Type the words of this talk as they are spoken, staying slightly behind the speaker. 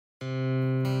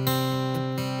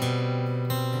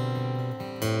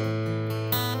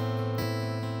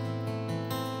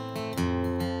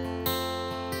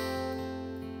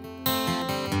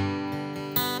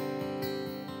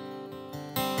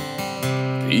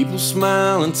People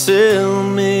smile and tell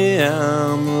me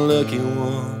I'm the lucky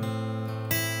one,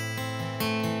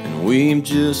 and we've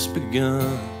just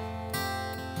begun.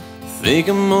 Think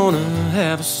I'm gonna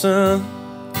have a son.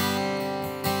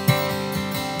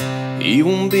 He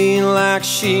won't be like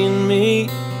she and me,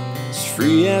 as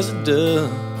free as a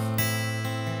dove,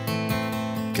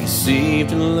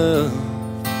 conceived in love.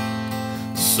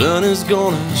 The sun is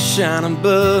gonna shine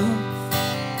above.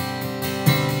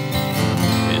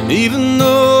 And even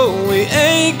though we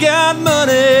ain't got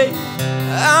money,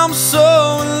 I'm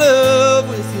so in love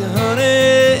with you,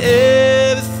 honey.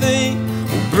 Everything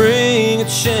will bring a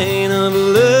chain of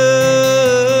love.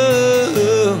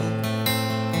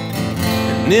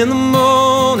 And in the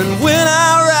morning when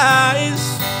I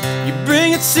rise, you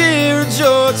bring a tear of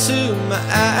joy to my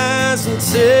eyes and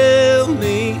tell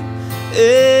me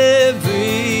everything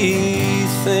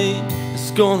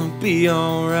is gonna be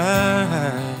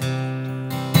alright.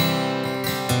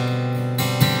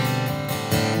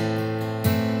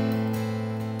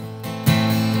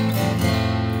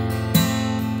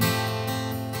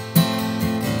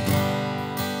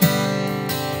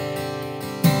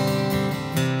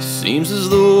 Seems as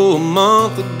though a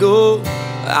month ago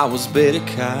I was better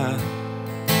kind.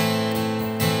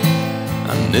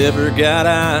 I never got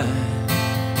out.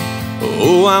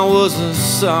 Oh, I was a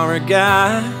sorry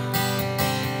guy.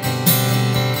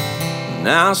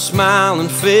 Now I smile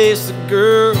and face the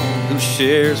girl who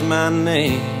shares my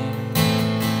name.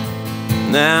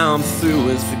 Now I'm through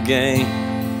with the game.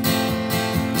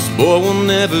 This boy will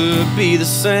never be the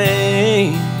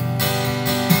same.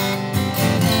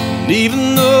 And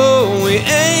even though we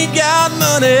ain't got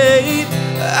money,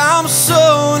 I'm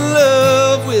so in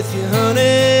love with you,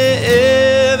 honey.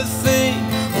 Everything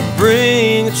will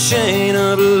bring a chain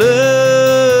of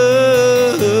love.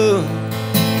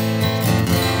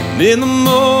 And in the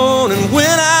morning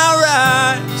when I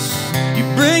rise, you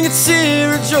bring a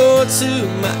tear of joy to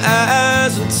my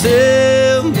eyes and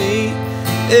tell me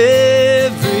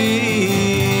everything's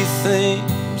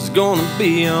gonna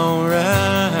be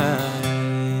alright.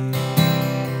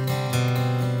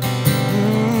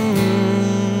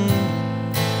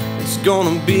 It's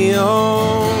gonna be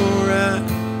alright.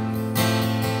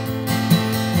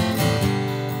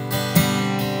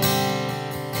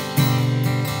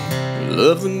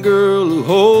 Love the girl who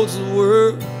holds the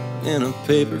world in a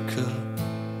paper cup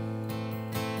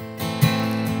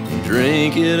and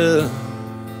drink it up.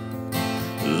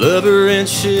 Love her and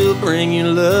she'll bring you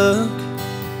luck.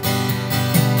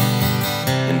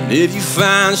 And if you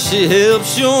find she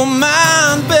helps your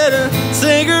mind better,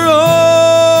 take her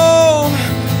home.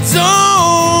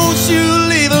 Don't you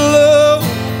leave alone.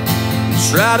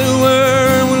 Try to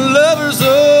earn what lovers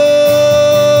own.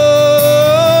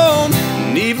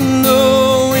 And even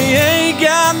though we ain't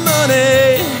got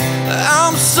money,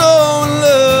 I'm so in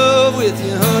love with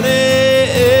you, honey.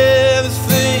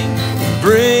 Everything will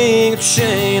bring a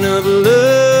chain of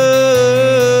love.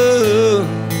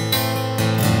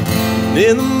 And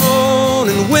in the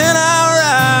morning when I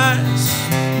rise,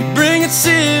 you bring a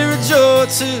tear of joy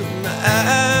to my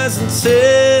eyes and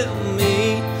tell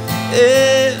me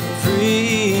everything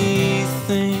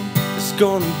is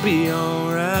gonna be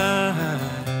alright.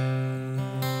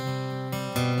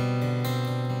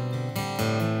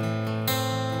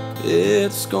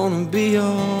 It's gonna be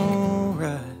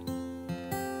alright.